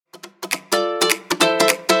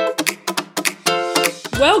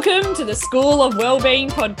Welcome to the School of Wellbeing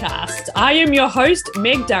podcast. I am your host,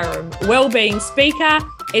 Meg Durham, wellbeing speaker,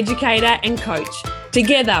 educator, and coach.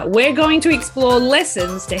 Together, we're going to explore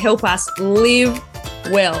lessons to help us live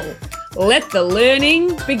well. Let the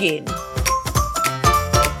learning begin.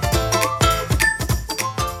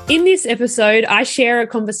 In this episode, I share a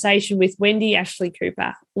conversation with Wendy Ashley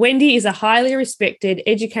Cooper. Wendy is a highly respected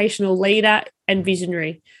educational leader and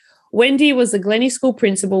visionary. Wendy was the Glennie School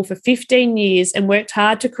principal for 15 years and worked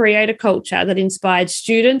hard to create a culture that inspired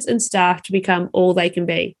students and staff to become all they can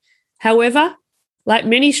be. However, like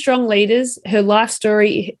many strong leaders, her life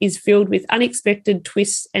story is filled with unexpected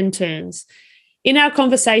twists and turns. In our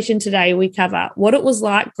conversation today, we cover what it was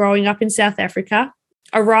like growing up in South Africa,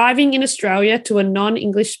 arriving in Australia to a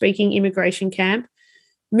non-English speaking immigration camp,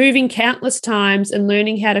 moving countless times and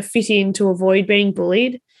learning how to fit in to avoid being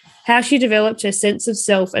bullied, how she developed her sense of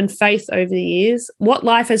self and faith over the years, what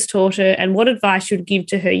life has taught her, and what advice she would give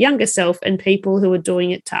to her younger self and people who are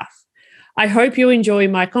doing it tough. I hope you enjoy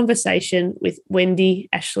my conversation with Wendy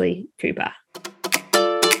Ashley Cooper.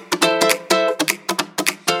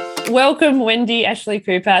 Welcome, Wendy Ashley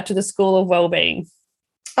Cooper, to the School of Wellbeing.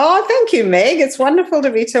 Oh, thank you, Meg. It's wonderful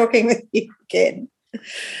to be talking with you again.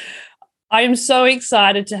 I am so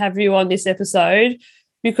excited to have you on this episode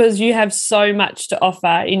because you have so much to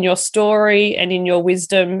offer in your story and in your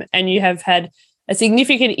wisdom, and you have had a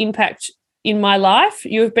significant impact in my life.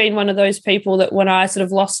 You have been one of those people that when I sort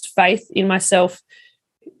of lost faith in myself,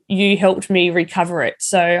 you helped me recover it.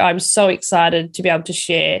 So I'm so excited to be able to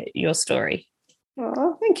share your story.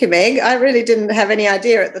 Oh, thank you, Meg. I really didn't have any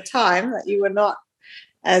idea at the time that you were not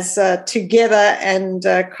as together and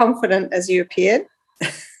confident as you appeared.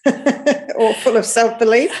 Or full of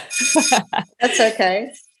self-belief. That's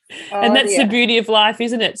okay. And that's the beauty of life,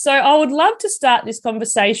 isn't it? So I would love to start this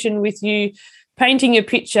conversation with you painting a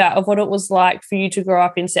picture of what it was like for you to grow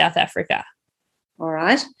up in South Africa. All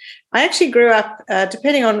right. I actually grew up,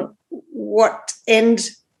 depending on what end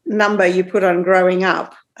number you put on growing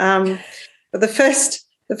up. But the first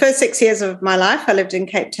 6 years of my life, I lived in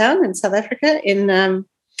Cape Town in South Africa in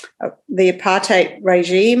the apartheid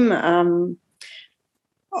regime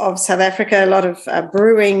of South Africa, a lot of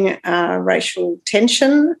brewing racial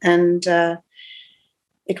tension, and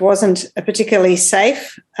it wasn't a particularly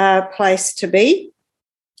safe place to be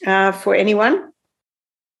for anyone.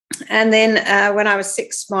 And then when I was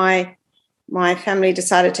 6, my family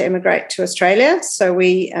decided to emigrate to Australia, so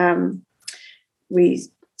we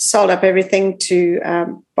sold up everything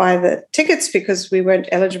to buy the tickets because we weren't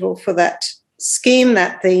eligible for that scheme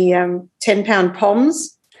that the £10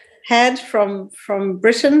 POMs had from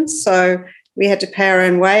Britain, so we had to pay our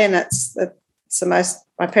own way, and that's the most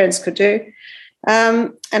my parents could do.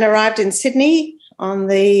 And arrived in Sydney on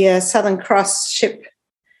the Southern Cross ship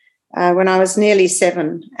when I was nearly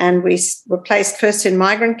 7, and we were placed first in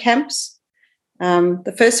migrant camps.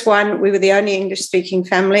 The first one, we were the only English-speaking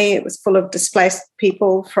family. It was full of displaced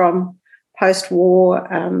people from post-war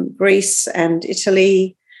Greece and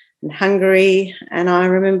Italy and Hungary, and I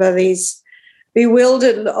remember these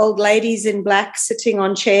bewildered old ladies in black sitting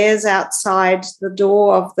on chairs outside the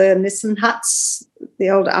door of the Nissen huts, the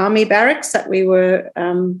old army barracks that we were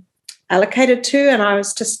allocated to, and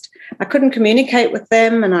I couldn't communicate with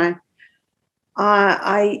them, and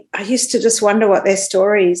I used to just wonder what their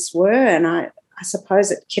stories were, and I suppose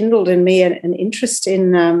it kindled in me an interest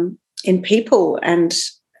in people and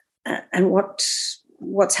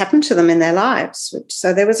what's happened to them in their lives.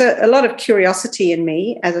 So there was a lot of curiosity in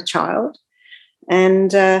me as a child.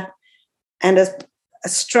 And a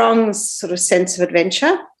strong sort of sense of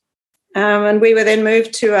adventure. And we were then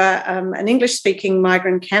moved to an English-speaking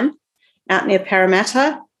migrant camp out near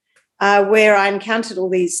Parramatta, where I encountered all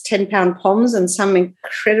these £10 POMs and some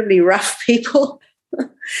incredibly rough people.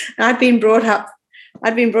 I'd been brought up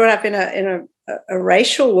in a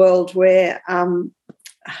racial world where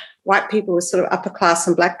white people were sort of upper class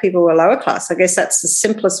and black people were lower class. I guess that's the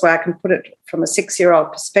simplest way I can put it from a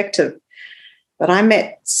 6-year-old perspective. But I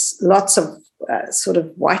met lots of sort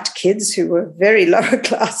of white kids who were very lower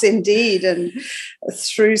class indeed, and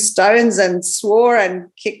threw stones and swore and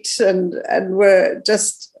kicked and were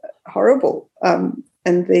just horrible. I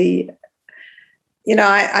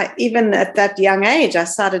even at that young age, I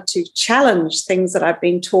started to challenge things that I'd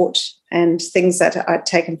been taught and things that I'd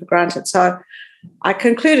taken for granted. So I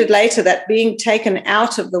concluded later that being taken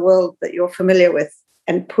out of the world that you're familiar with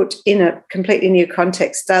and put in a completely new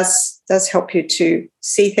context does help you to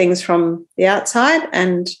see things from the outside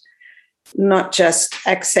and not just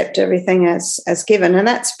accept everything as given. And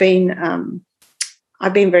that's been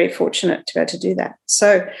I've been very fortunate to be able to do that.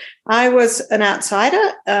 So I was an outsider.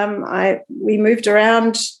 We moved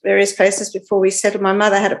around various places before we settled. My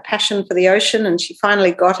mother had a passion for the ocean, and she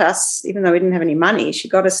finally got us, even though we didn't have any money, she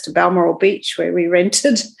got us to Balmoral Beach, where we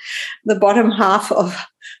rented the bottom half of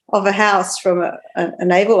a house from a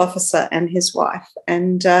naval officer and his wife.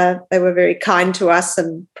 And they were very kind to us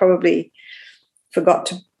and probably forgot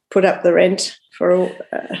to put up the rent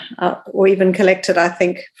or even collect it, I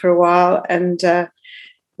think, for a while. And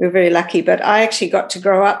we were very lucky. But I actually got to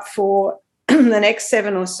grow up for the next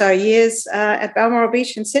 7 or so years at Balmoral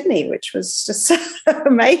Beach in Sydney, which was just so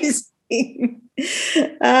amazing.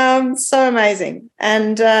 So amazing.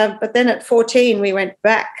 And but then at 14, we went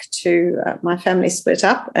back to my family split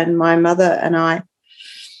up, and my mother and I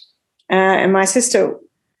and my sister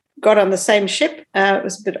got on the same ship. It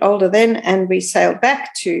was a bit older then, and we sailed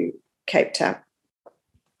back to Cape Town.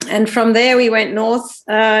 And from there, we went north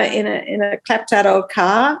in a clapped-out old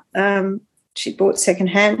car. She bought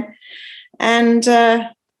secondhand, and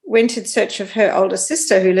went in search of her older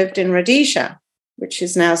sister who lived in Rhodesia, which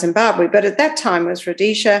is now Zimbabwe. But at that time was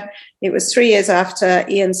Rhodesia. It was 3 years after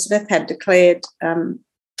Ian Smith had declared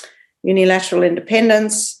unilateral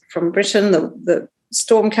independence from Britain. The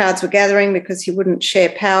storm clouds were gathering because he wouldn't share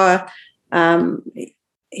power.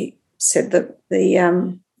 He said that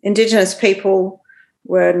the Indigenous people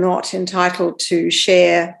were not entitled to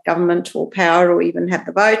share government or power or even have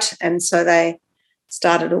the vote, and so they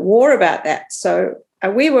started a war about that. So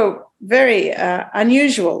we were very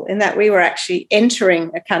unusual in that we were actually entering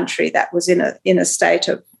a country that was in a state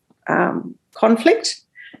of conflict,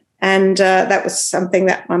 and that was something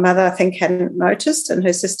that my mother, I think, hadn't noticed, and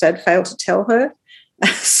her sister had failed to tell her.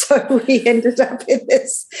 So we ended up in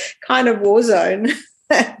this kind of war zone,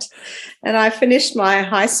 and I finished my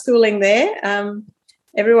high schooling there.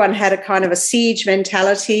 Everyone had a kind of a siege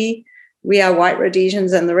mentality. We are white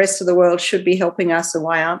Rhodesians and the rest of the world should be helping us, and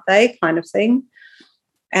why aren't they, kind of thing.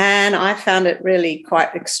 And I found it really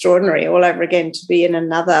quite extraordinary all over again to be in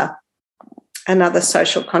another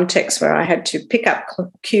social context where I had to pick up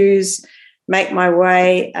cues, make my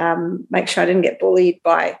way, make sure I didn't get bullied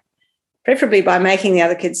preferably by making the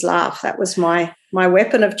other kids laugh. That was my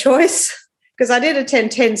weapon of choice, because I did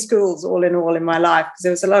attend 10 schools all in my life because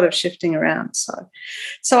there was a lot of shifting around.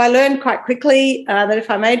 So I learned quite quickly that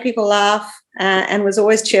if I made people laugh and was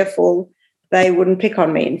always cheerful, they wouldn't pick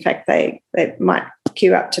on me. In fact, they might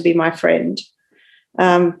queue up to be my friend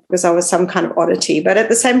because I was some kind of oddity. But at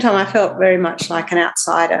the same time, I felt very much like an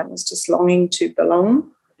outsider. I was just longing to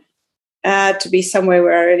belong, to be somewhere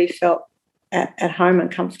where I really felt at home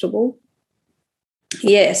and comfortable.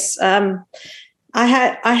 Yes, I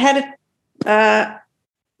had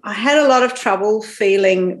a lot of trouble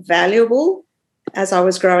feeling valuable as I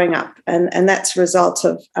was growing up, and that's a result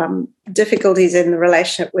of difficulties in the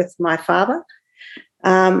relationship with my father,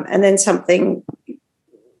 and then something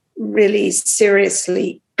really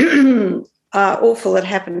seriously awful that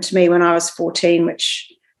happened to me when I was 14,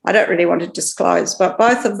 which I don't really want to disclose, but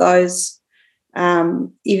both of those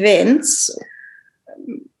events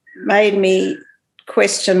made me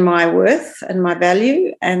question my worth and my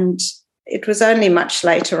value, and it was only much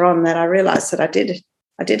later on that I realised that I did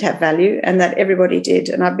have value and that everybody did.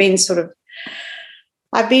 And I've been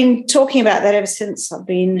talking about that ever since. I've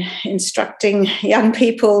been instructing young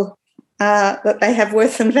people that they have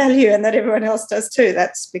worth and value and that everyone else does too.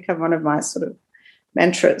 That's become one of my sort of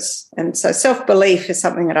mantras. And so self-belief is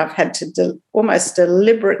something that I've had to almost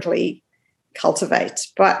deliberately cultivate.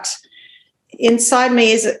 But inside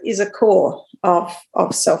me is a core of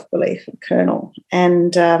self-belief, a kernel.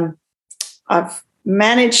 And I've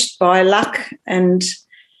managed by luck and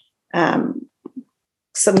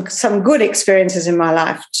some good experiences in my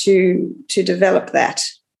life to develop that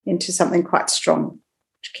into something quite strong,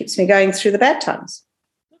 which keeps me going through the bad times.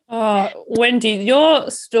 Oh, Wendy,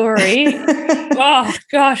 your story, oh,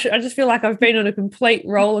 gosh, I just feel like I've been on a complete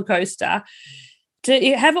roller coaster.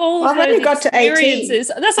 To have all of those experiences,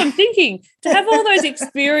 that's what I'm thinking, to have all those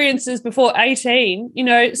experiences before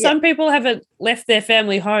 18, some people haven't left their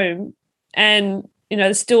family home and,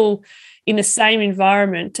 they're still in the same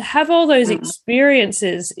environment. To have all those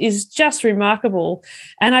experiences is just remarkable.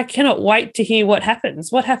 And I cannot wait to hear what happens.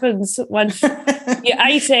 What happens once you're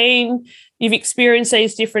 18, you've experienced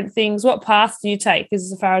these different things? What path do you take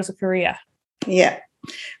as far as a career? Yeah.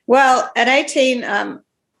 Well, at 18,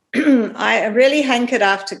 I really hankered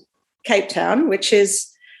after Cape Town, which is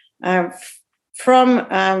from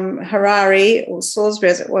Harare, or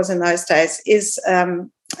Salisbury as it was in those days, is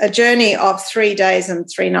a journey of 3 days and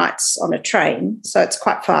 3 nights on a train, so it's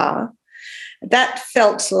quite far. That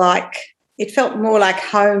felt like it felt more like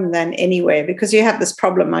home than anywhere, because you have this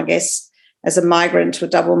problem, I guess, as a migrant or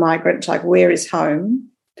double migrant, like where is home?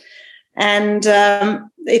 And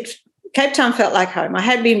Cape Town felt like home. I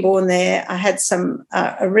had been born there. I had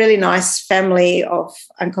a really nice family of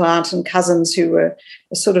uncle, aunt, and cousins who were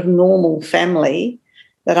a sort of normal family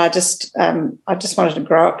that I just wanted to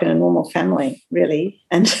grow up in a normal family, really,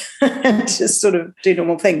 and just sort of do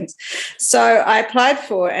normal things. So I applied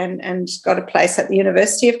for and got a place at the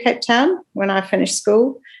University of Cape Town when I finished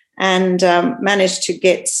school, and managed to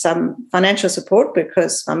get some financial support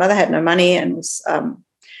because my mother had no money and was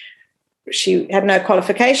she had no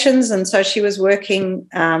qualifications, and so she was working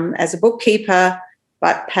as a bookkeeper,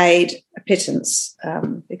 but paid a pittance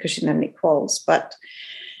because she didn't have any quals.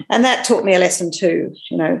 And that taught me a lesson too,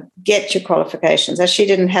 get your qualifications, as she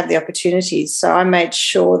didn't have the opportunities. So I made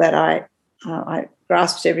sure that I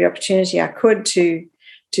grasped every opportunity I could to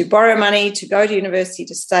borrow money, to go to university,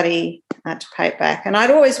 to study, to pay it back. And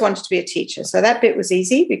I'd always wanted to be a teacher. So that bit was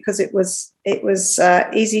easy because it was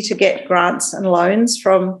easy to get grants and loans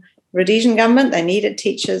from Rhodesian government. They needed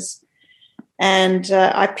teachers. And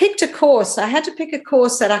I picked a course. I had to pick a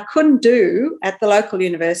course that I couldn't do at the local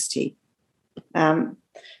university.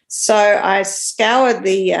 So I scoured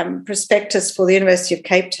the prospectus for the University of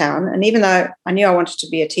Cape Town. And even though I knew I wanted to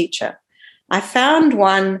be a teacher, I found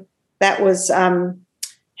one that was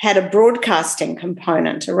had a broadcasting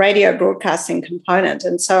component, a radio broadcasting component.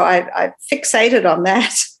 And so I fixated on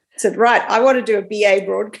that. Said, right, I want to do a BA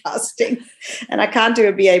broadcasting, and I can't do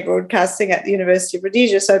a BA broadcasting at the University of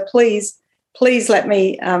Rhodesia. So please let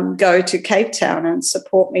me go to Cape Town and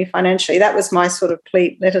support me financially. That was my sort of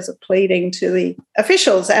letters of pleading to the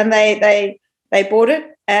officials, and they bought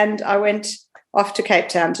it, and I went off to Cape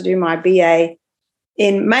Town to do my BA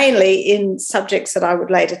mainly in subjects that I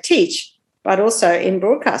would later teach, but also in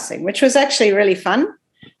broadcasting, which was actually really fun.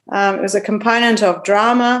 It was a component of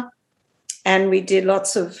drama. And we did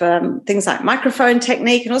lots of things like microphone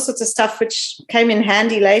technique and all sorts of stuff, which came in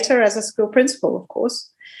handy later as a school principal, of course.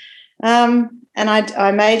 And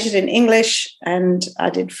I majored in English, and I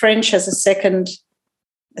did French as a second,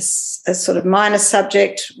 a sort of minor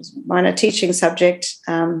subject, minor teaching subject,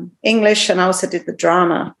 English, and I also did the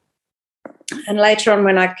drama. And later on,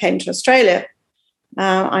 when I came to Australia,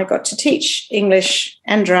 I got to teach English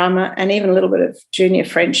and drama and even a little bit of junior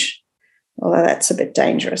French, although that's a bit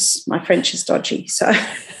dangerous. My French is dodgy. So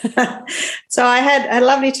I had a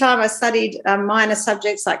lovely time. I studied minor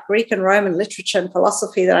subjects like Greek and Roman literature and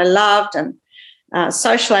philosophy that I loved, and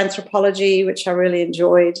social anthropology, which I really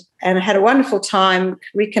enjoyed. And I had a wonderful time,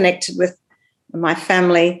 reconnected with my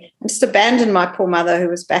family, and just abandoned my poor mother, who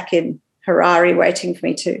was back in Harare waiting for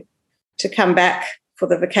me to come back for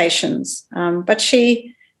the vacations. But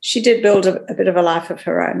she did build a bit of a life of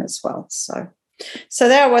her own as well. So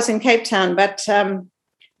there I was in Cape Town, but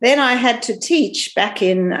then I had to teach back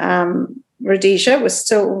in Rhodesia, was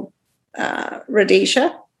still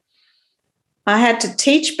Rhodesia. I had to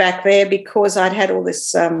teach back there because I'd had all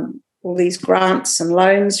these grants and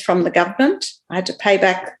loans from the government. I had to pay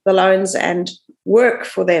back the loans and work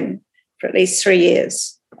for them for at least 3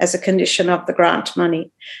 years as a condition of the grant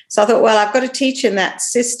money. So I thought, well, I've got to teach in that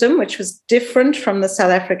system, which was different from the South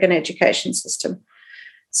African education system.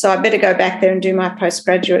 So I better go back there and do my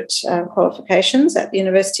postgraduate qualifications at the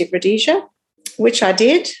University of Rhodesia, which I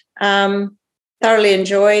did, thoroughly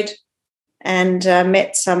enjoyed, and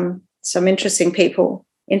met some interesting people,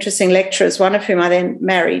 interesting lecturers, one of whom I then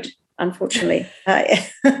married, unfortunately. I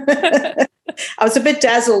was a bit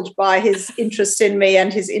dazzled by his interest in me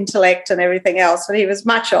and his intellect and everything else, but he was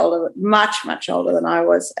much older, much older than I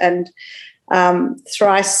was, and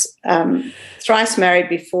thrice married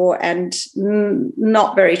before, and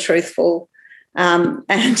not very truthful,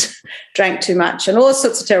 and drank too much and all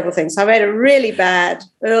sorts of terrible things. So I made a really bad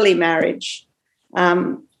early marriage,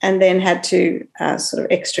 and then had to sort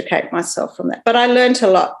of extricate myself from that. But I learned a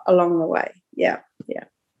lot along the way. Yeah.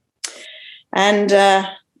 And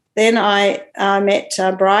then I met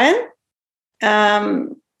Brian,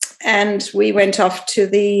 and we went off to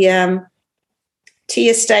the tea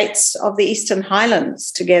estates of the Eastern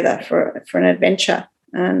Highlands together for an adventure.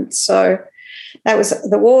 And so that was,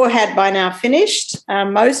 the war had by now finished.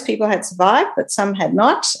 Most people had survived, but some had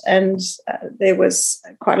not. And there was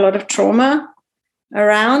quite a lot of trauma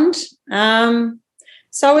around.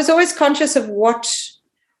 So I was always conscious of what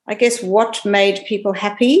made people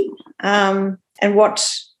happy, and what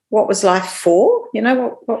was life for,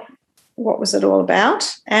 what was it all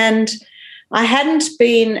about? And I hadn't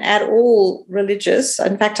been at all religious.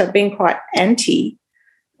 In fact, I'd been quite anti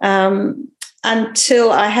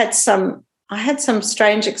until I had some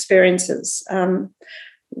strange experiences.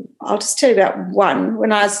 I'll just tell you about one.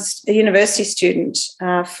 When I was a university student,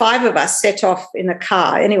 5 of us set off in a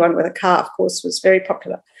car. Anyone with a car, of course, was very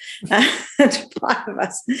popular. 5 of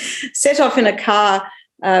us set off in a car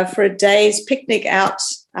for a day's picnic out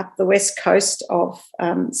up the west coast of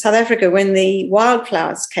South Africa when the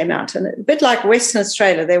wildflowers came out. And a bit like Western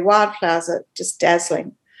Australia, their wildflowers are just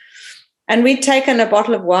dazzling. And we'd taken a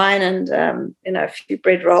bottle of wine and, a few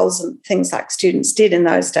bread rolls and things like students did in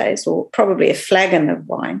those days, or probably a flagon of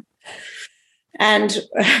wine. And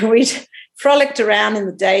we'd frolicked around in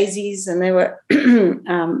the daisies, and there were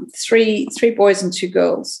three boys and 2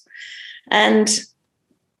 girls. And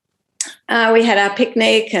we had our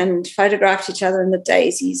picnic and photographed each other in the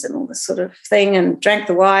daisies and all this sort of thing, and drank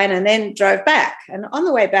the wine and then drove back. And on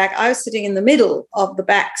the way back, I was sitting in the middle of the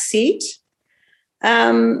back seat,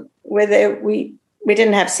 where we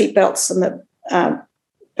didn't have seatbelts in the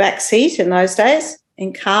back seat in those days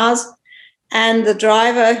in cars. And the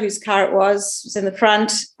driver, whose car it was in the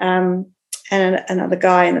front, and another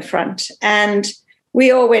guy in the front. And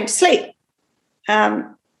we all went to sleep.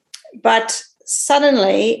 But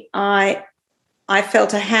suddenly I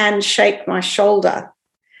felt a hand shake my shoulder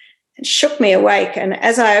and shook me awake. And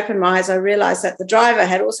as I opened my eyes, I realized that the driver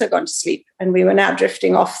had also gone to sleep, and we were now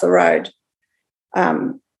drifting off the road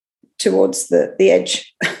towards the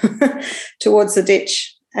edge, towards the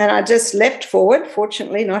ditch. And I just leapt forward,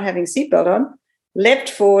 fortunately not having seatbelt on, leapt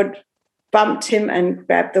forward, bumped him and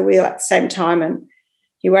grabbed the wheel at the same time. And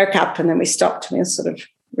he woke up, and then we stopped and we sort of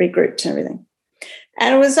regrouped and everything.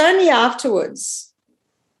 And it was only afterwards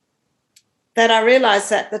that I realised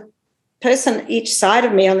that the person each side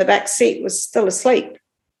of me on the back seat was still asleep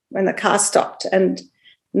when the car stopped. And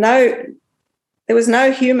there was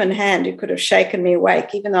no human hand who could have shaken me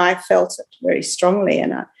awake, even though I felt it very strongly.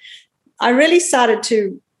 And I really started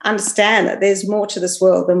to understand that there's more to this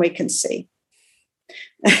world than we can see,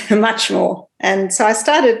 much more. And so I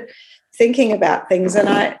started thinking about things, and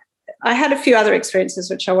I had a few other experiences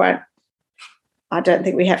which I don't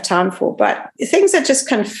think we have time for, but things that just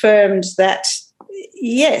confirmed that,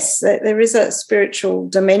 yes, that there is a spiritual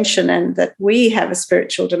dimension and that we have a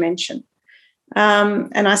spiritual dimension.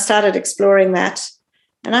 And I started exploring that.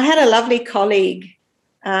 And I had a lovely colleague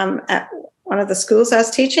at one of the schools I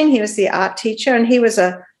was teaching. He was the art teacher, and he was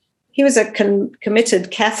a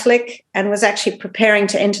committed Catholic and was actually preparing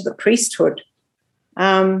to enter the priesthood.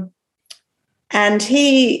 And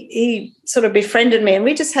he sort of befriended me, and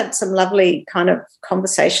we just had some lovely kind of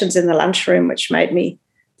conversations in the lunchroom, which made me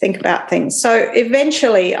think about things. So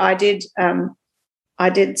eventually I did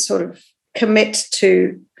sort of commit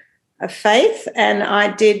to a faith, and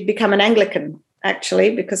I did become an Anglican,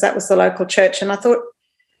 actually, because that was the local church. And I thought,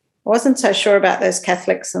 I wasn't so sure about those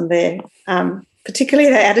Catholics and their, particularly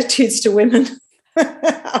their attitudes to women.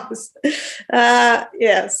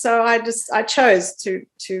 So I chose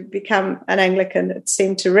to become an Anglican. It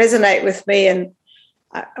seemed to resonate with me, and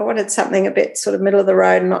I wanted something a bit sort of middle of the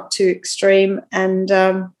road, not too extreme. And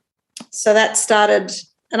so that started.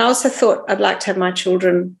 And I also thought I'd like to have my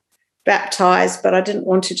children baptized, but I didn't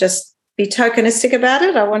want to just be tokenistic about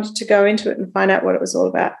it. I wanted to go into it and find out what it was all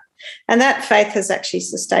about. And that faith has actually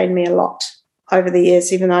sustained me a lot over the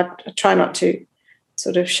years, even though I try not to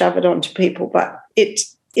sort of shove it onto people, but it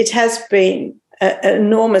has been an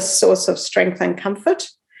enormous source of strength and comfort,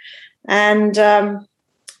 and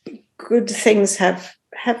good things have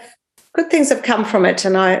come from it.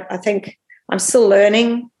 And I think I'm still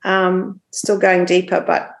learning, still going deeper,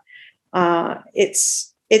 but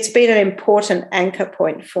it's been an important anchor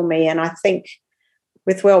point for me. And I think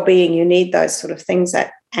with well-being, you need those sort of things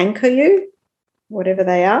that anchor you, whatever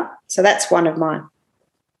they are. So that's one of mine.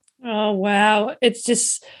 Oh, wow. It's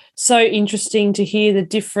just so interesting to hear the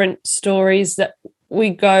different stories that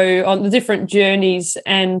we go on, the different journeys,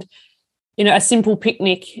 and, a simple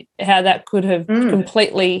picnic, how that could have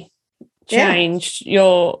completely changed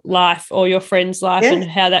your life or your friend's life, and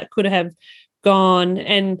how that could have gone.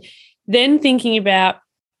 And then thinking about,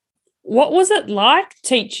 what was it like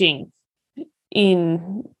teaching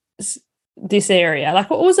in this area? Like,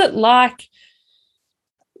 what was it like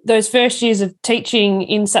those first years of teaching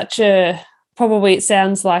in such a, probably it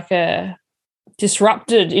sounds like a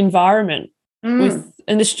disrupted environment with,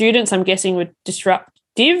 and the students, I'm guessing, were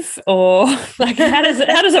disruptive, or like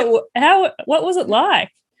what was it like?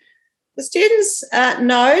 The students,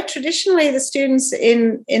 no, traditionally the students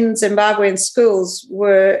in Zimbabwean schools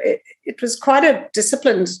it was quite a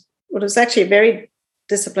disciplined, well, it was actually a very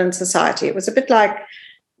disciplined society. It was a bit like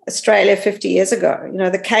Australia 50 years ago.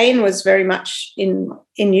 The cane was very much in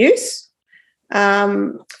use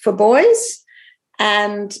for boys,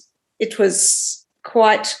 and it was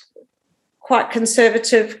quite quite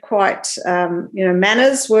conservative, quite,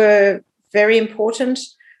 manners were very important.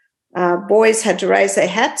 Boys had to raise their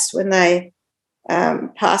hats when they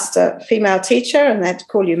passed a female teacher, and they had to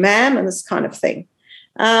call you ma'am and this kind of thing.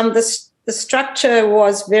 The structure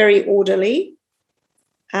was very orderly.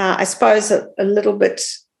 I suppose a little bit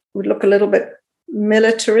would look a little bit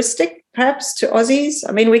militaristic, perhaps, to Aussies.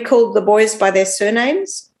 I mean, we called the boys by their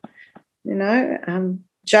surnames,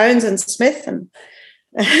 Jones and Smith and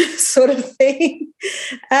sort of thing.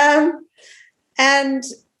 And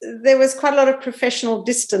there was quite a lot of professional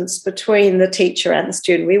distance between the teacher and the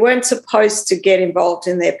student. We weren't supposed to get involved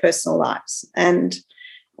in their personal lives. And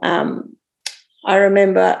I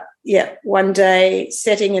remember, one day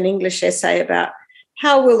setting an English essay about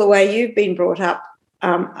how will the way you've been brought up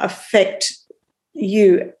affect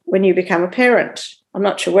you when you become a parent. I'm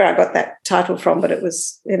not sure where I got that title from, but it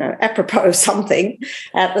was, apropos of something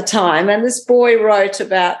at the time. And this boy wrote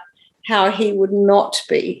about how he would not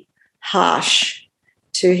be harsh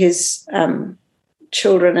to his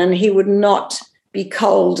children, and he would not be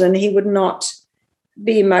cold, and he would not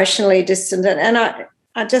be emotionally distant. And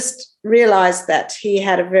I just realised that he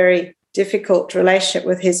had a very difficult relationship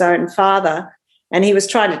with his own father, and he was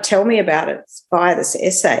trying to tell me about it via this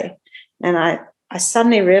essay. And I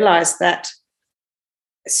suddenly realised that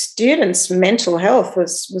students' mental health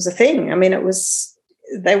was a thing. I mean,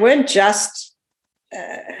 they weren't just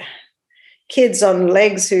kids on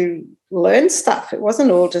legs who learned stuff. It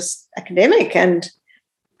wasn't all just academic. And,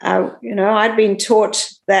 I'd been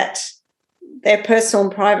taught that their personal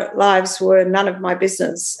and private lives were none of my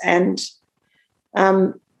business and,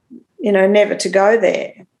 never to go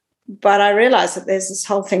there. But I realised that there's this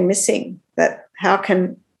whole thing missing, that how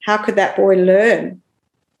could that boy learn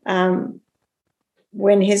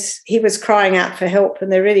when he was crying out for help and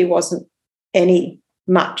there really wasn't any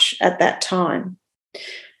much at that time.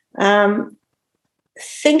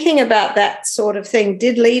 Thinking about that sort of thing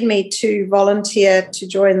did lead me to volunteer to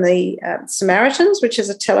join the Samaritans, which is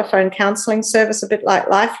a telephone counselling service, a bit like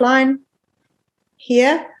Lifeline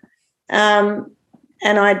here. And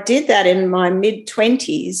I did that in my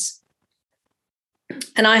mid-20s.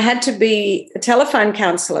 And I had to be a telephone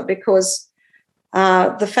counsellor because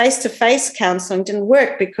the face-to-face counselling didn't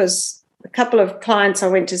work, because a couple of clients I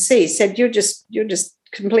went to see said, you're just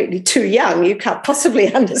completely too young. You can't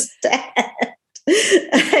possibly understand.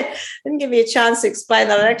 Didn't give me a chance to explain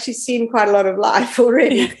that I'd actually seen quite a lot of life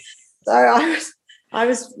already. So I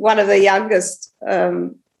was one of the youngest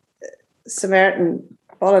Samaritan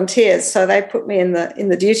volunteers. So they put me in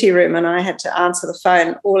the duty room, and I had to answer the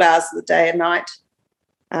phone all hours of the day and night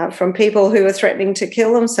from people who were threatening to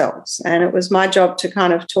kill themselves. And it was my job to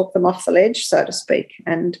kind of talk them off the ledge, so to speak.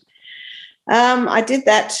 And I did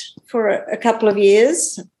that for a couple of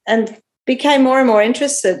years and became more and more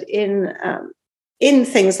interested in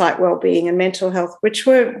things like well-being and mental health, which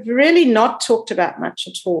were really not talked about much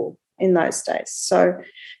at all in those days. So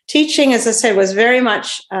teaching, as I said, was very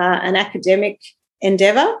much an academic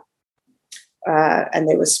endeavour, and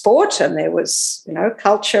there was sport and there was,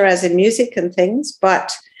 culture as in music and things,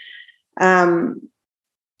 but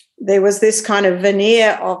there was this kind of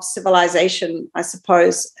veneer of civilization, I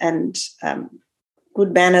suppose, and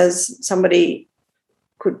good manners. Somebody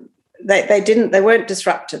they weren't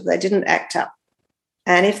disruptive, they didn't act up.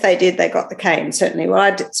 And if they did, they got the cane, certainly. Well,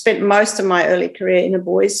 I spent most of my early career in a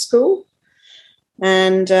boys' school,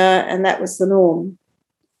 and that was the norm.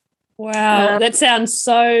 Wow, that sounds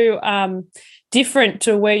so different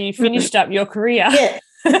to where you finished up your career. Yeah,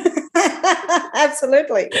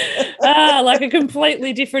 absolutely. Like a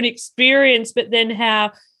completely different experience, but then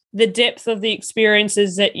how the depth of the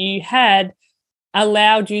experiences that you had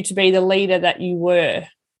allowed you to be the leader that you were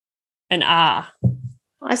and are.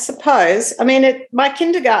 I suppose. I mean, my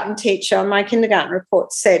kindergarten teacher on my kindergarten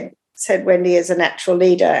report said Wendy is a natural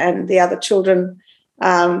leader, and the other children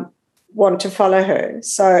want to follow her.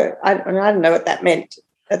 So I don't know what that meant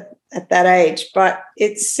at that age, but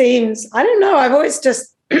it seems, I don't know, I've always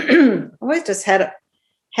just had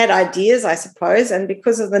ideas, I suppose, and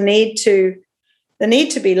because of the need to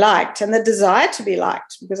be liked and the desire to be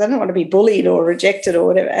liked, because I don't want to be bullied or rejected or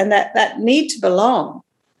whatever, and that need to belong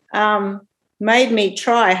made me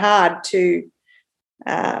try hard to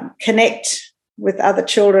connect with other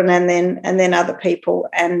children and then other people,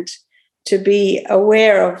 and to be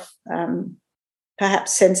aware of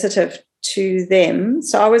perhaps sensitive to them.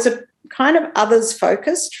 So I was a kind of others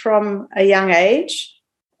focused from a young age,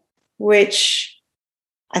 which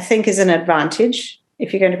I think is an advantage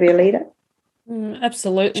if you're going to be a leader.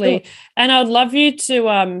 Absolutely. Sure. And I'd love you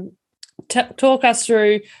to talk us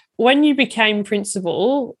through when you became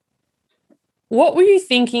principal. What were you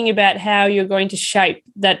thinking about how you're going to shape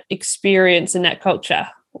that experience and that culture?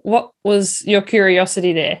 What was your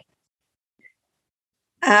curiosity there?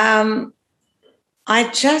 I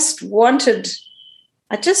just wanted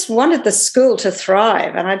the school to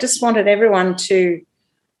thrive, and I just wanted everyone to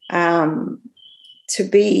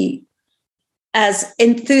be as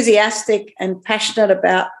enthusiastic and passionate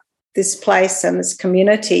about this place and this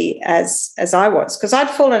community as I was, because I'd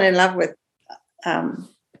fallen in love with.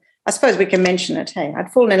 I suppose we can mention it. Hey,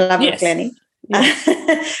 I'd fallen in love with Glennie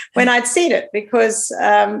when I'd seen it, because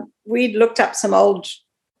we'd looked up some old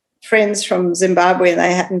friends from Zimbabwe, and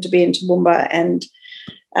they happened to be in Toowoomba, and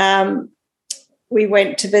we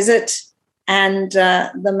went to visit. And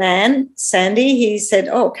the man, Sandy, he said,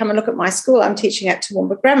 "Oh, come and look at my school. I'm teaching at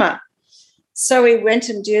Toowoomba Grammar." So we went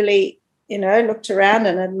and duly, looked around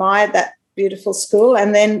and admired that beautiful school.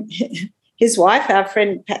 And then his wife, our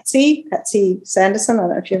friend Patsy Sanderson, I don't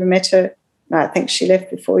know if you ever met her. No, I think she left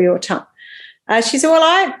before your time. She said,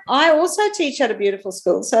 "Well, I also teach at a beautiful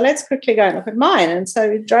school, so let's quickly go and look at mine." And so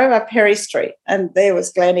we drove up Perry Street, and there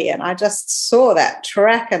was Glennie, and I just saw that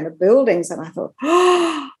track and the buildings, and I thought,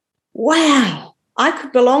 "Oh, wow, I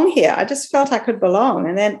could belong here." I just felt I could belong.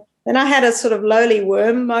 And then I had a sort of lowly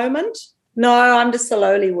worm moment. No, I'm just a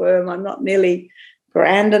lowly worm. I'm not nearly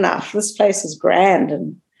grand enough. This place is grand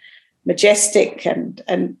and majestic. And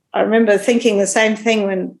I remember thinking the same thing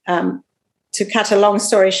when, to cut a long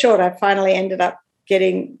story short, I finally ended up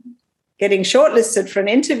getting shortlisted for an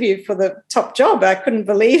interview for the top job. I couldn't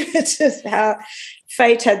believe it, how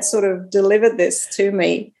fate had sort of delivered this to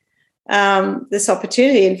me, this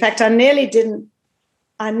opportunity. In fact, I nearly didn't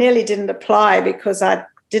apply because I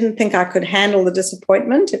didn't think I could handle the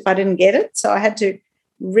disappointment if I didn't get it. So I had to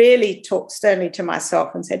really talk sternly to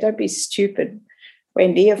myself and say, "Don't be stupid,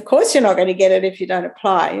 Wendy. Of course you're not going to get it if you don't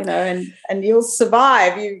apply, and you'll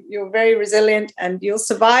survive. You're very resilient, and you'll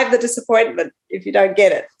survive the disappointment if you don't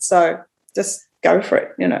get it. So just go for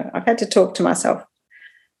it." I've had to talk to myself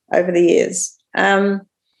over the years.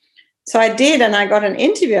 So I did, and I got an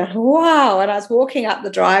interview. Wow. And I was walking up the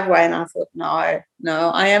driveway, and I thought, no,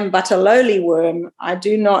 I am but a lowly worm. I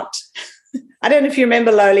do not, I don't know if you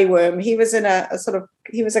remember Lowly Worm. He was in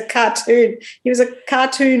he was a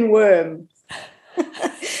cartoon worm.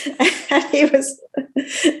 And he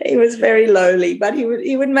was very lowly, but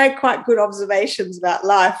he would make quite good observations about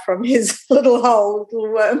life from his little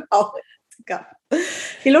wormhole.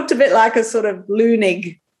 He looked a bit like a sort of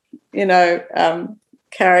Loonig,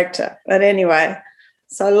 character. But anyway,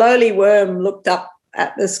 so Lowly Worm looked up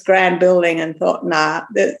at this grand building and thought, nah,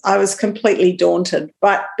 I was completely daunted.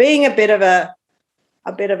 But being a bit of an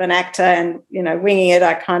actor and, winging it,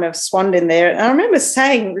 I kind of swanned in there. And I remember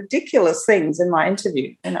saying ridiculous things in my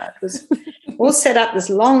interview. It was all set up, this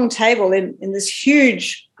long table in this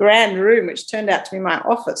huge grand room, which turned out to be my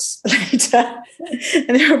office later.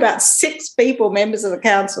 And there were about 6 people, members of the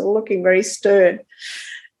council, looking very stern.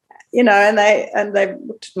 And they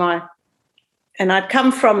looked at and I'd come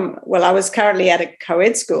from, I was currently at a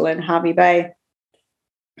co-ed school in Harvey Bay,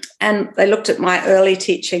 and they looked at my early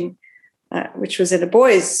teaching, which was in a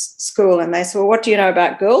boys' school, and they said, "Well, what do you know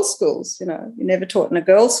about girls' schools? You never taught in a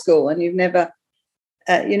girls' school, and you never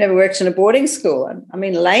worked in a boarding school." And I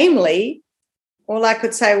mean, lamely, all I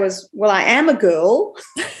could say was, "Well, I am a girl."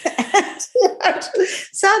 And, it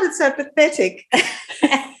sounded so pathetic.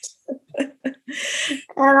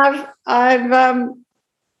 And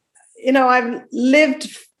I've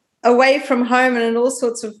lived away from home and in all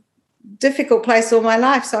sorts of difficult places all my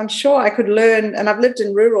life, so I'm sure I could learn, and I've lived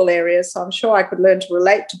in rural areas, so I'm sure I could learn to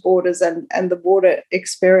relate to borders and the border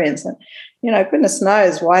experience. And, goodness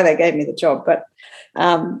knows why they gave me the job. But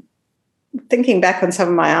thinking back on some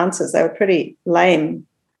of my answers, they were pretty lame.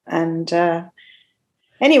 And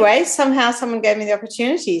anyway, somehow someone gave me the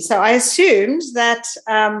opportunity. So I assumed that,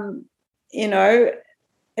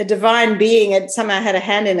 a divine being had somehow had a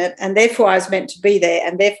hand in it, and therefore I was meant to be there,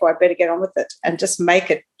 and therefore I better get on with it and just make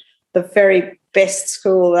it the very best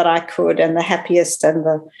school that I could, and the happiest. And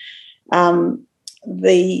I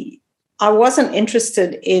wasn't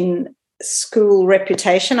interested in school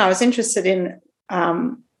reputation. I was interested in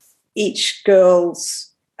each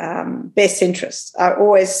girl's best interest. I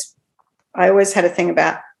always had a thing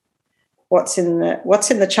about what's in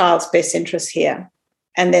the child's best interest here.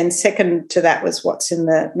 And then second to that was what's in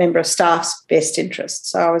the member of staff's best interest.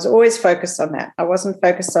 So I was always focused on that. I wasn't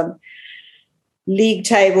focused on league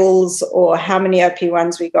tables or how many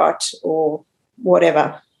OP1s we got or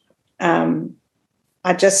whatever. I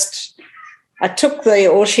took the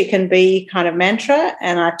all she can be kind of mantra,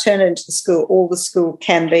 and I turned it into the school, all the school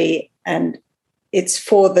can be, and it's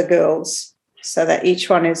for the girls. so that each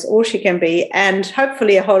one is all she can be, and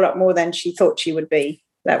hopefully a whole lot more than she thought she would be.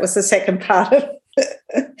 That was the second part of it.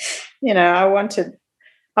 I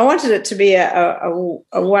wanted it to be a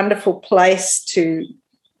wonderful place to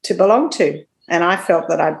belong to. And I felt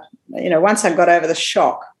that once I got over the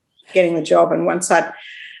shock getting the job, and once I'd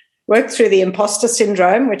worked through the imposter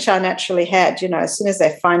syndrome, which I naturally had, as soon as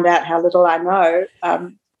they find out how little I know,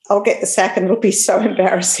 I'll get the sack and it'll be so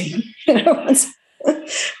embarrassing. That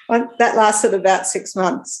lasted about 6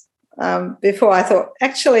 months before I thought,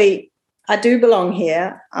 actually, I do belong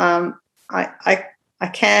here. I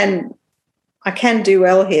can do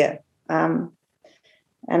well here, and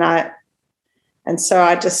so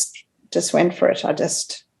I just went for it. I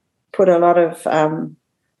just put a lot of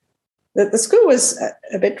the school was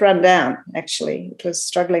a bit run down. Actually, it was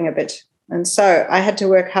struggling a bit, and so I had to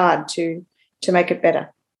work hard to make it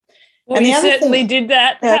better. Well, and you certainly did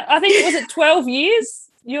that. I think, was it 12 years?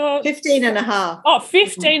 15 and a half.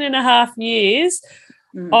 15 and a half years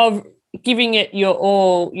of giving it your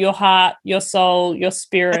all, your heart, your soul, your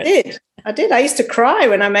spirit. I did. I used to cry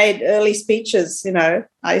when I made early speeches, I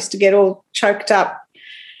used to get all choked up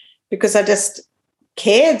because I just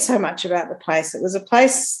cared so much about the place. It was a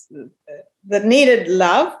place that needed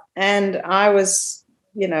love, and I was,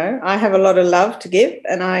 I have a lot of love to give,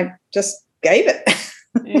 and I just gave it.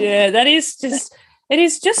 Yeah, it is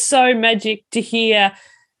just so magic to hear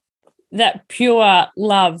that pure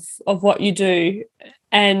love of what you do,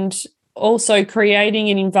 and also creating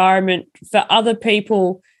an environment for other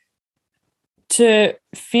people to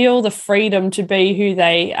feel the freedom to be who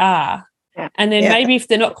they are. Yeah. And then maybe if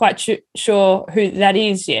they're not quite sure who that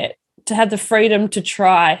is yet, to have the freedom to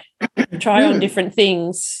try on different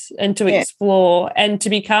things and to explore and to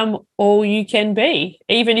become all you can be,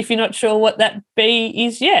 even if you're not sure what that be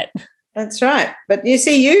is yet. That's right. But you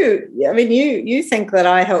see, you think that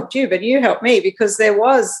I helped you, but you helped me, because there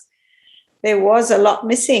was a lot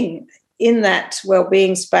missing in that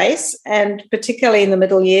wellbeing space, and particularly in the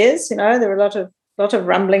middle years. There were a lot of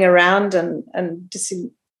rumbling around and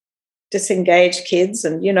disengaged kids,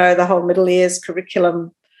 and the whole middle years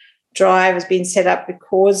curriculum drive has been set up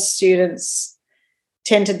because students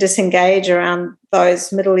tend to disengage around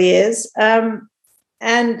those middle years.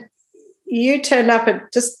 And you turned up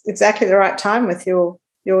at just exactly the right time with your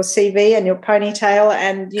CV and your ponytail,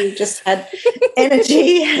 and you just had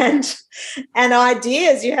energy and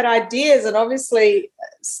ideas. You had ideas, and obviously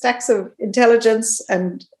stacks of intelligence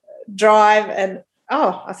and drive. And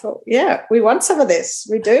I thought, we want some of this.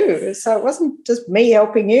 We do. So it wasn't just me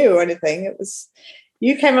helping you or anything. It was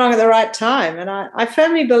you came along at the right time. And I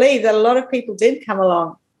firmly believe that a lot of people did come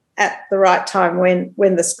along at the right time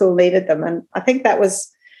when the school needed them. And I think that was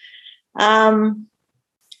part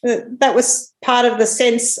of the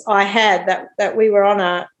sense I had that we were on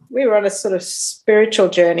a sort of spiritual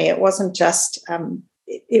journey. It wasn't just about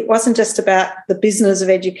the business of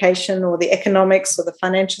education or the economics or the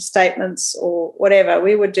financial statements or whatever.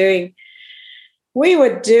 We were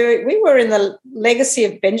in the legacy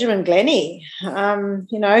of Benjamin Glennie, who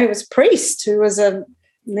was a priest, who was the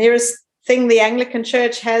nearest thing the Anglican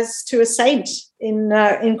Church has to a saint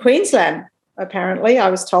in Queensland. Apparently, I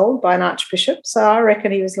was told by an archbishop. So I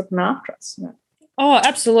reckon he was looking after us. Oh,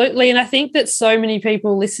 absolutely. And I think that so many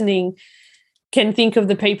people listening can think of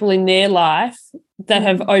the people in their life that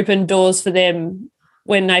have opened doors for them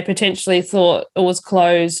when they potentially thought it was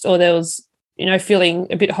closed, or there was, feeling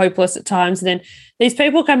a bit hopeless at times. And then these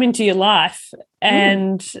people come into your life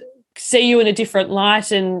and see you in a different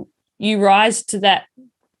light, and you rise to that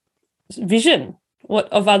vision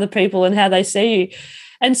of other people and how they see you.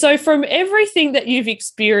 And so from everything that you've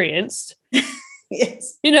experienced,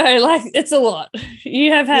 yes, it's a lot.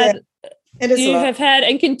 You have had, it is a lot. Have had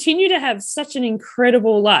and continue to have such an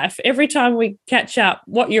incredible life. Every time we catch up,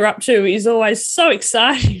 what you're up to is always so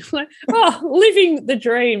exciting. Living the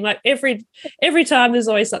dream. Like every time there's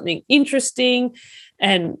always something interesting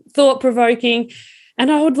and thought-provoking.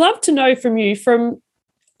 And I would love to know from you, from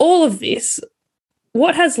all of this,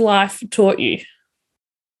 what has life taught you?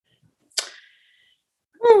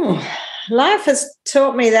 Life has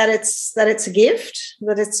taught me that it's a gift,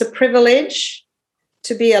 that it's a privilege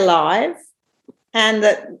to be alive, and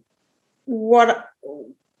that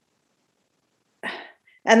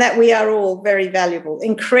we are all very valuable,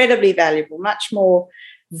 incredibly valuable, much more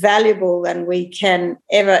valuable than we can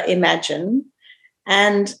ever imagine,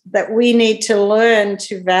 and that we need to learn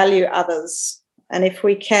to value others. And if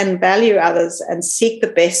we can value others and seek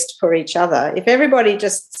the best for each other, if everybody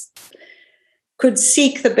just could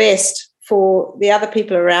seek the best for the other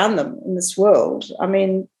people around them in this world, I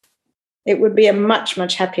mean, it would be a much,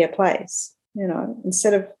 much happier place,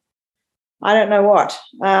 instead of I don't know what.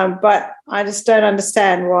 But I just don't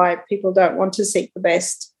understand why people don't want to seek the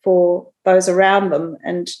best for those around them,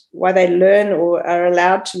 and why they learn or are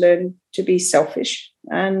allowed to learn to be selfish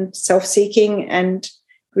and self-seeking and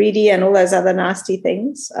greedy and all those other nasty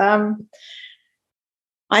things.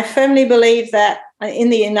 I firmly believe that in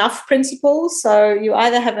the enough principle. So you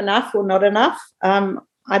either have enough or not enough.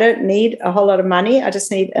 I don't need a whole lot of money. I just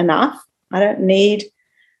need enough. I don't need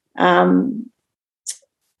a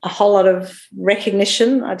whole lot of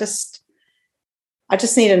recognition. I just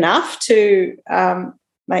need enough to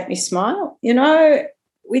make me smile.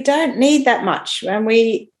 We don't need that much, and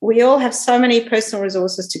we all have so many personal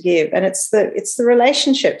resources to give, and it's the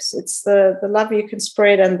relationships, it's the love you can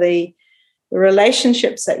spread, and the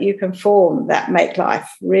relationships that you can form that make life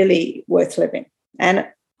really worth living. And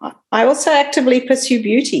I also actively pursue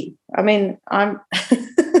beauty. I mean, I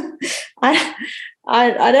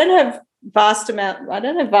don't have vast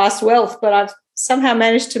wealth, but I've somehow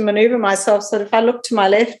managed to maneuver myself so that if I look to my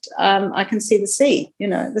left, I can see the sea.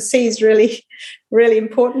 The sea is really, really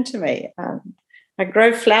important to me. I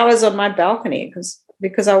grow flowers on my balcony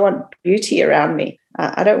because I want beauty around me.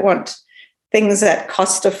 I don't want things that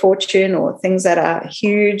cost a fortune or things that are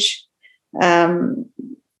huge. I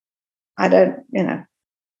don't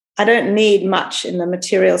need much in the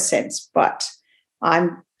material sense, but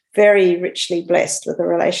I'm very richly blessed with the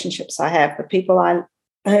relationships I have, the people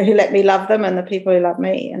who let me love them, and the people who love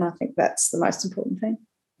me. And I think that's the most important thing.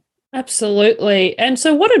 Absolutely. And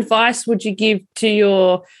so what advice would you give to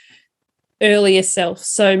your earlier self?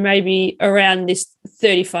 So maybe around this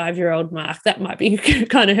 35-year-old mark, that might be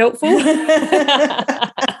kind of helpful.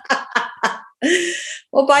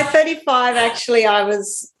 Well, by 35, actually, I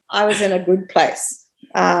was in a good place.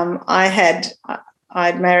 I'd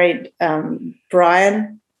married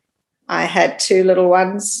Brian. I had 2 little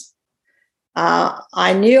ones.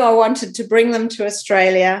 I knew I wanted to bring them to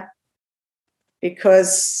Australia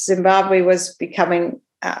because Zimbabwe was becoming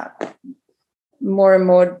more and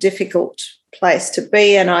more difficult place to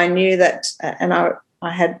be, and I knew that, and I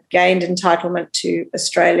had gained entitlement to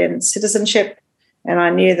Australian citizenship, and I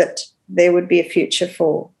knew that there would be a future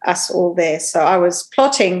for us all there. So I was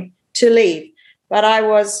plotting to leave, but I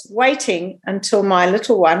was waiting until my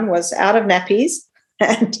little one was out of nappies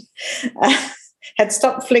and had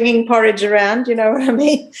stopped flinging porridge around, you know what I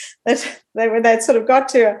mean? When they'd sort of got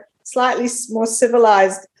to a slightly more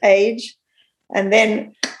civilized age, and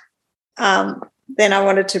then I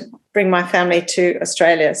wanted to bring my family to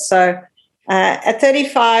Australia. So at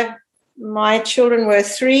 35, my children were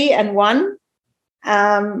 3 and 1,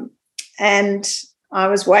 and I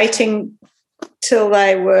was waiting till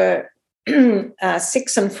they were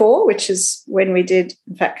 6 and 4, which is when we did,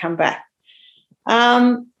 in fact, come back.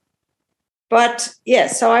 But, yeah,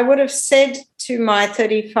 so I would have said to my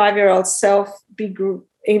 35-year-old self, be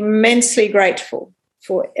immensely grateful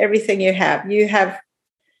for everything you have. You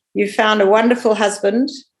found a wonderful husband,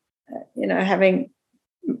 having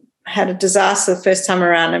had a disaster the first time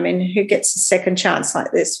around. I mean, who gets a second chance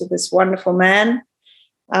like this with this wonderful man?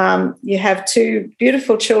 You have 2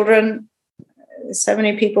 beautiful children. There's so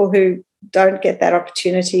many people who don't get that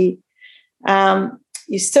opportunity.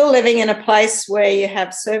 You're still living in a place where you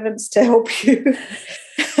have servants to help you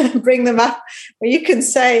bring them up, where you can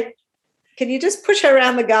say, can you just push her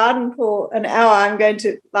around the garden for an hour? I'm going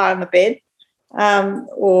to lie on the bed.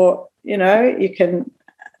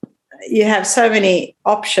 You have so many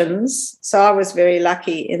options. So I was very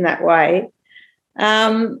lucky in that way.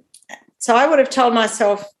 So I would have told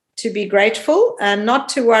myself to be grateful and not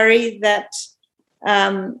to worry that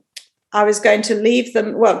I was going to leave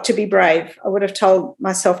them, to be brave. I would have told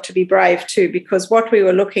myself to be brave too, because what we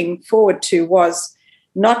were looking forward to was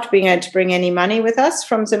not being able to bring any money with us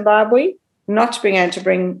from Zimbabwe, not being able to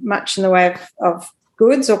bring much in the way of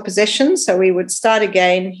goods or possessions. So we would start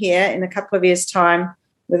again here in a couple of years' time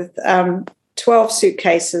with 12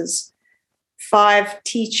 suitcases, 5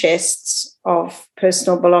 tea chests of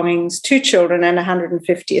personal belongings, 2 children, and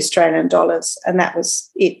 150 Australian dollars, and that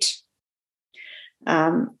was it.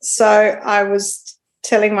 So I was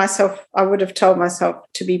telling myself, I would have told myself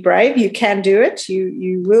to be brave. You can do it.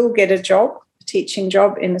 You will get a job, a teaching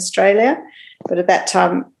job in Australia. But at that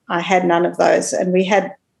time, I had none of those, and we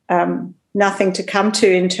had nothing to come to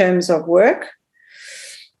in terms of work.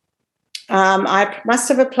 I must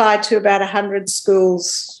have applied to about 100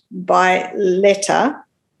 schools by letter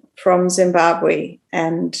from Zimbabwe,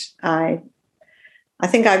 and I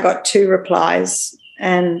think I got 2 replies,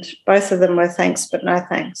 and both of them were thanks but no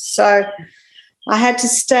thanks. So I had to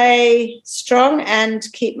stay strong and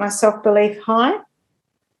keep my self-belief high.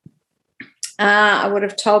 I would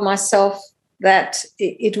have told myself that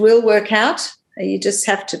it will work out. You just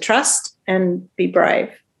have to trust and be brave.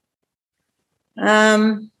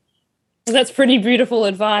 That's pretty beautiful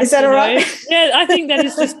advice. Is that all right? Yeah, I think that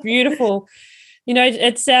is just beautiful.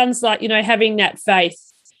 It sounds like, having that faith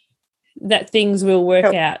that things will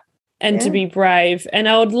work out and to be brave. And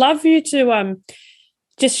I would love you to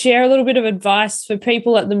just share a little bit of advice for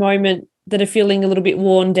people at the moment that are feeling a little bit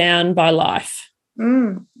worn down by life.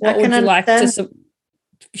 What would you like to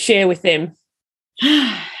share with them?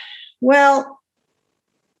 Well,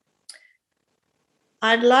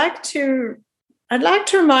 I'd like to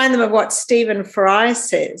remind them of what Stephen Fry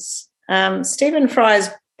says. Stephen Fry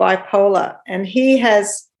is bipolar, and he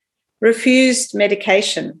has refused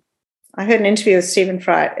medication. I heard an interview with Stephen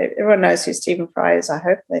Fry. Everyone knows who Stephen Fry is, I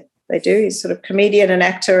hope they do. He's sort of comedian and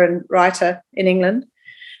actor and writer in England.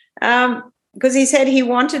 Because he said he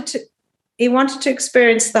wanted to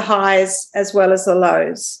experience the highs as well as the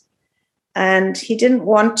lows. And he didn't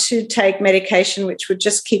want to take medication which would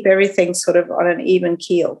just keep everything sort of on an even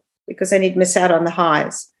keel, because then he'd miss out on the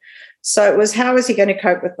highs. So it was, how was he going to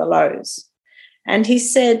cope with the lows? And he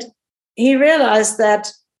said he realized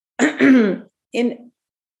that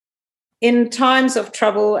in times of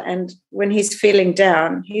trouble and when he's feeling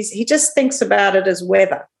down, he just thinks about it as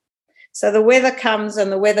weather. So the weather comes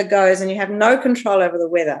and the weather goes, and you have no control over the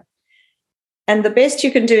weather. And the best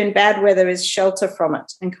you can do in bad weather is shelter from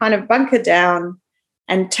it and kind of bunker down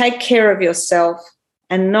and take care of yourself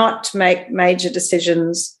and not make major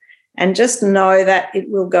decisions, and just know that it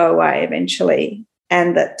will go away eventually,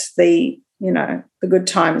 and that the good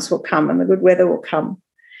times will come and the good weather will come.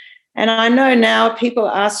 And I know now people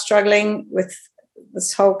are struggling with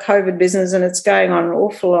this whole COVID business, and it's going on an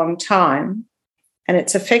awful long time, and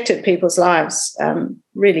it's affected people's lives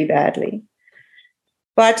really badly.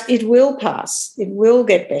 But it will pass. It will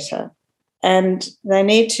get better. And they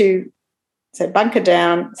need to bunker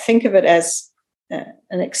down, think of it as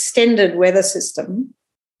an extended weather system,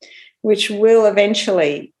 which will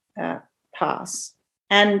eventually pass.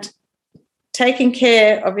 And taking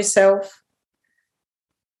care of yourself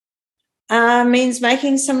means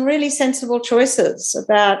making some really sensible choices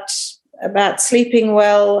about sleeping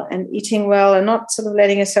well and eating well, and not sort of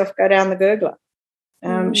letting yourself go down the gurgler.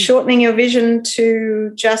 Shortening your vision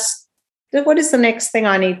to just, what is the next thing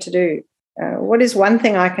I need to do? What is one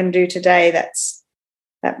thing I can do today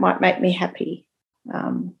that might make me happy?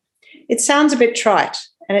 It sounds a bit trite,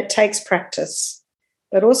 and it takes practice,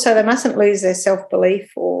 but also they mustn't lose their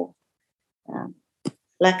self-belief or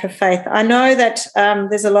lack of faith. I know that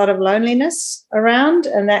there's a lot of loneliness around,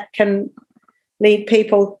 and that can lead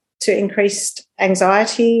people to increased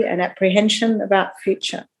anxiety and apprehension about the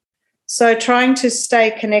future. So trying to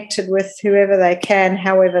stay connected with whoever they can,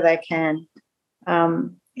 however they can,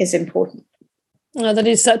 is important. Oh, that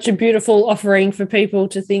is such a beautiful offering for people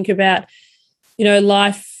to think about,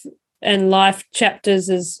 life and life chapters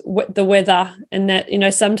as the weather, and that,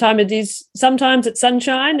 sometimes it's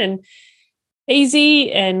sunshine and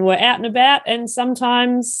easy and we're out and about, and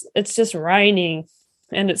sometimes it's just raining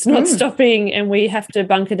and it's not stopping and we have to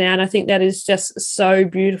bunker down. I think that is just so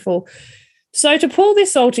beautiful. So to pull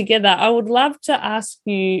this all together, I would love to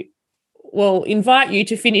invite you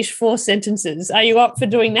to finish 4 sentences. Are you up for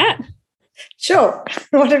doing that? Sure.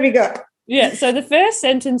 What have you got? Yeah. So the first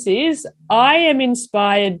sentence is, I am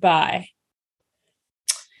inspired by.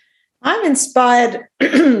 I'm inspired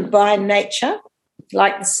by nature,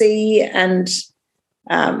 like the sea and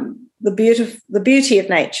the beauty of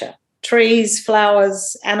nature. Trees,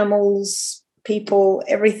 flowers, animals, people,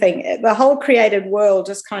 everything. The whole created world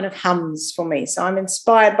just kind of hums for me. So I'm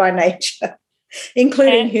inspired by nature,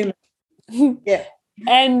 including humans. Yeah.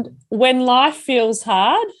 And when life feels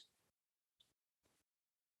hard?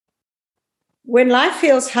 When life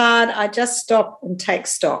feels hard, I just stop and take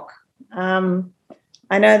stock. I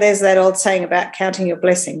know there's that old saying about counting your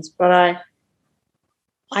blessings, but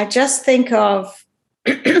I just think of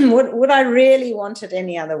would I really want it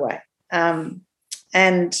any other way?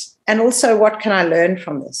 And also, what can I learn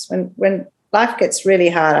from this? When life gets really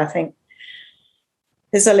hard, I think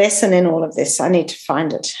there's a lesson in all of this. I need to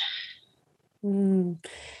find it. An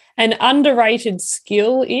underrated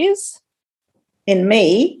skill is? In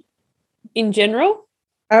me? In general?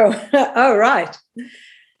 Oh, right.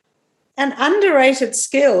 An underrated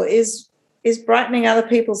skill is brightening other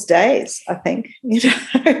people's days, I think. But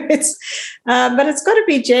it's got to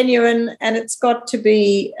be genuine, and it's got to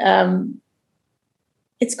be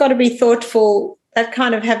thoughtful. That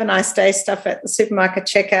kind of have a nice day stuff at the supermarket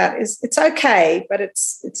checkout it's okay, but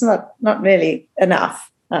it's not really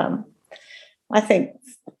enough. I think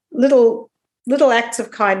little acts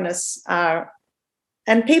of kindness are,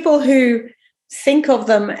 and people who think of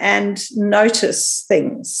them and notice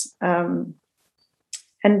things, and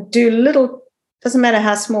do little, doesn't matter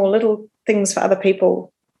how small, little things for other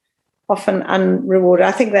people, often unrewarded.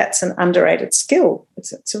 I think that's an underrated skill.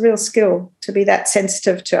 It's a real skill to be that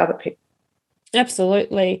sensitive to other people.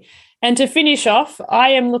 Absolutely. And to finish off, I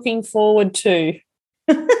am looking forward to...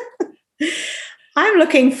 I'm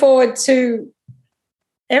looking forward to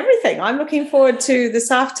everything. I'm looking forward to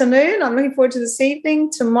this afternoon. I'm looking forward to this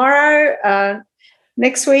evening, tomorrow,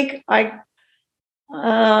 next week. I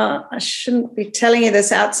shouldn't be telling you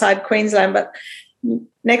this outside Queensland, but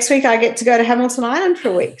next week I get to go to Hamilton Island for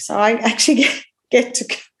a week. So I actually get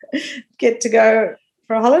to go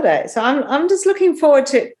for a holiday. So I'm just looking forward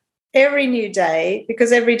to every new day,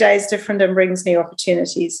 because every day is different and brings new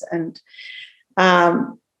opportunities. And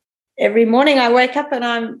every morning I wake up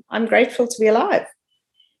and I'm grateful to be alive.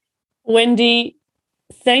 Wendy,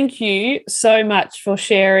 thank you so much for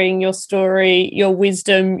sharing your story, your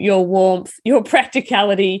wisdom, your warmth, your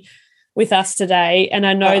practicality with us today. And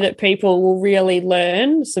I know that people will really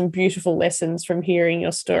learn some beautiful lessons from hearing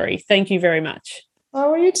your story. Thank you very much.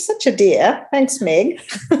 Oh, you're such a dear. Thanks, Meg.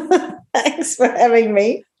 Thanks for having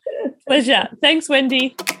me. Pleasure. Thanks,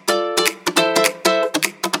 Wendy.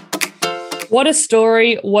 What a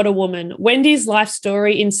story, what a woman. Wendy's life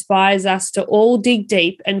story inspires us to all dig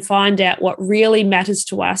deep and find out what really matters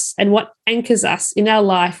to us and what anchors us in our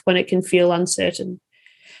life when it can feel uncertain.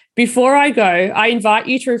 Before I go, I invite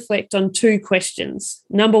you to reflect on 2 questions.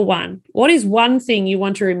 Number 1, what is one thing you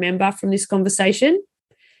want to remember from this conversation?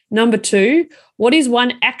 Number 2, what is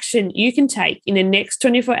one action you can take in the next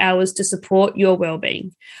 24 hours to support your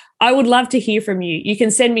well-being? I would love to hear from you. You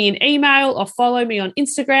can send me an email or follow me on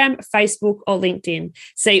Instagram, Facebook, or LinkedIn.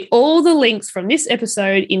 See all the links from this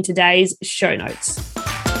episode in today's show notes.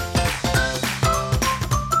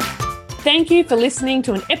 Thank you for listening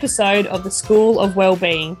to an episode of the School of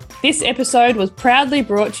Wellbeing. This episode was proudly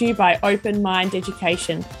brought to you by Open Mind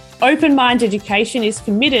Education. Open Mind Education is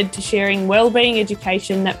committed to sharing wellbeing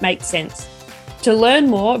education that makes sense. To learn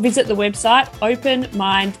more, visit the website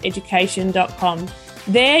openmindeducation.com.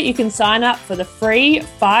 There you can sign up for the free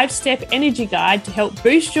 5-step energy guide to help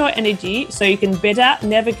boost your energy so you can better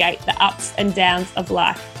navigate the ups and downs of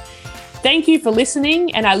life. Thank you for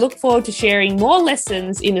listening, and I look forward to sharing more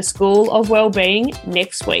lessons in the School of Wellbeing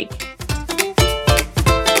next week.